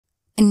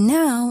And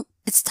now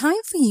it's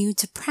time for you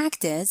to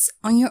practice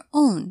on your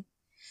own.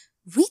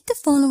 Read the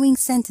following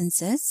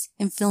sentences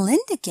and fill in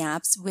the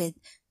gaps with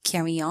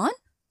carry on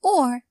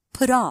or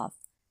put off.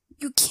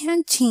 You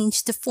can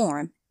change the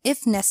form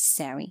if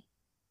necessary.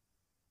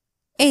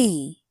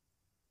 A.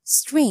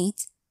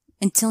 Straight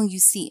until you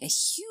see a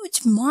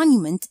huge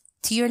monument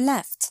to your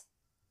left.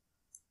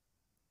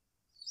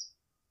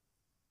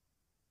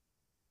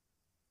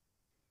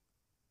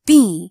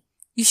 B.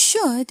 You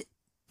should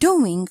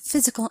doing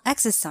physical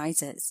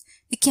exercises.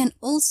 It can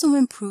also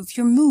improve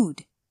your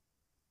mood.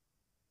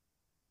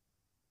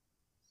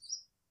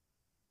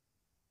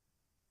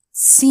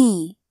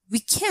 C. We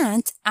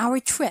can't our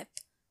trip.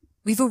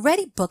 We've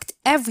already booked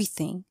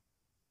everything.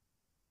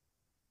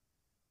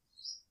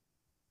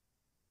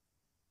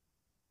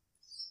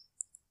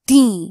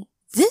 D.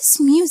 This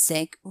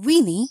music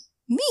really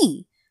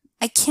me.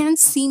 I can't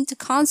seem to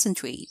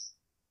concentrate.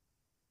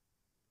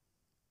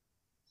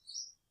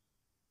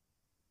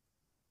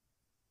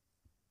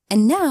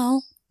 And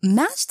now,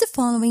 match the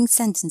following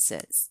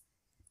sentences.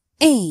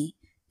 A.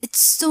 It's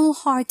so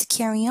hard to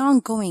carry on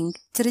going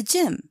to the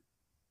gym.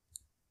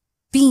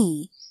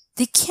 B.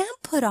 They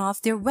can't put off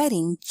their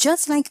wedding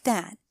just like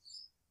that.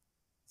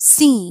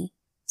 C.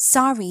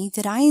 Sorry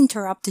that I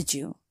interrupted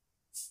you.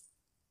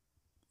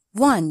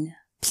 1.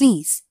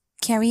 Please,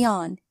 carry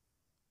on.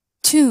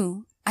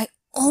 2. I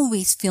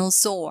always feel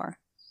sore.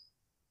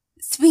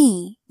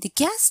 3. The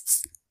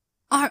guests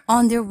are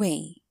on their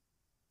way.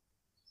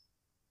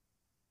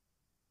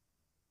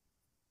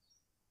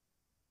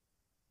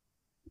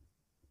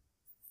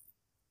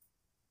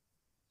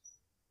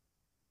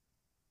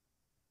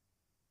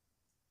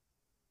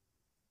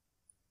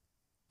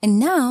 And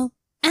now,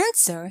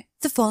 answer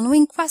the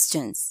following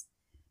questions.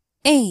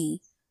 A.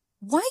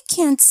 Why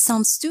can't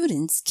some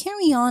students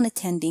carry on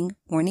attending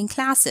morning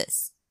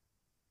classes?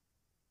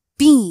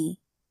 B.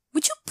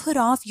 Would you put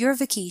off your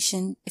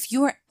vacation if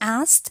you are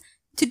asked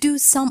to do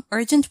some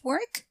urgent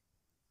work?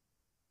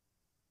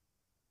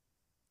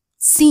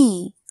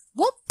 C.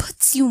 What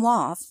puts you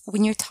off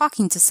when you're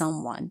talking to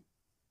someone?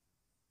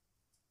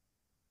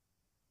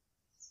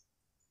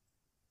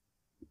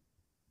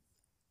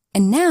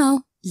 And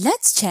now,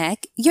 let's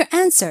check your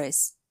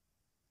answers.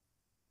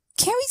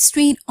 Carry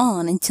straight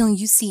on until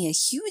you see a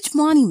huge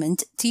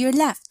monument to your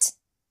left.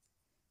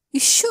 You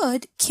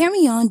should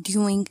carry on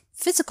doing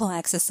physical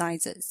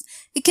exercises.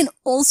 It can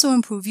also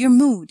improve your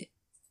mood.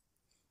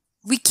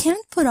 We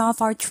can't put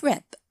off our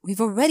trip.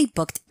 We've already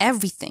booked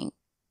everything.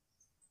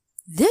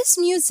 This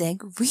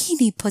music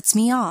really puts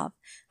me off.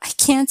 I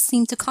can't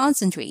seem to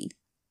concentrate.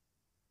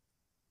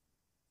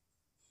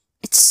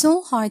 It's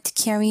so hard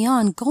to carry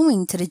on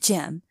going to the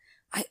gym.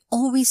 I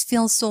always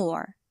feel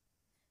sore.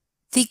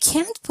 They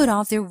can't put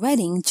off their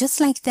wedding just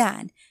like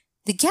that.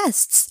 The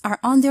guests are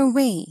on their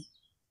way.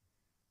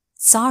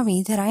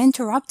 Sorry that I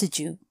interrupted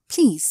you.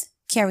 Please,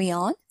 carry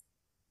on.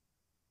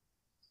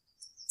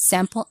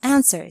 Sample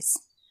answers.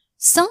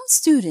 Some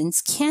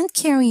students can't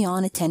carry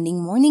on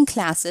attending morning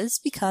classes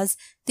because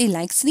they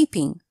like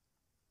sleeping.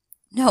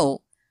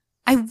 No,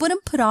 I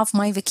wouldn't put off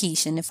my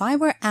vacation if I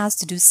were asked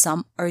to do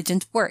some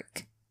urgent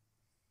work.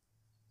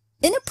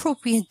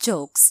 Inappropriate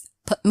jokes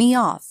put me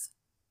off.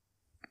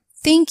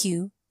 Thank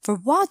you for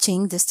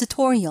watching this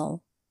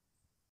tutorial.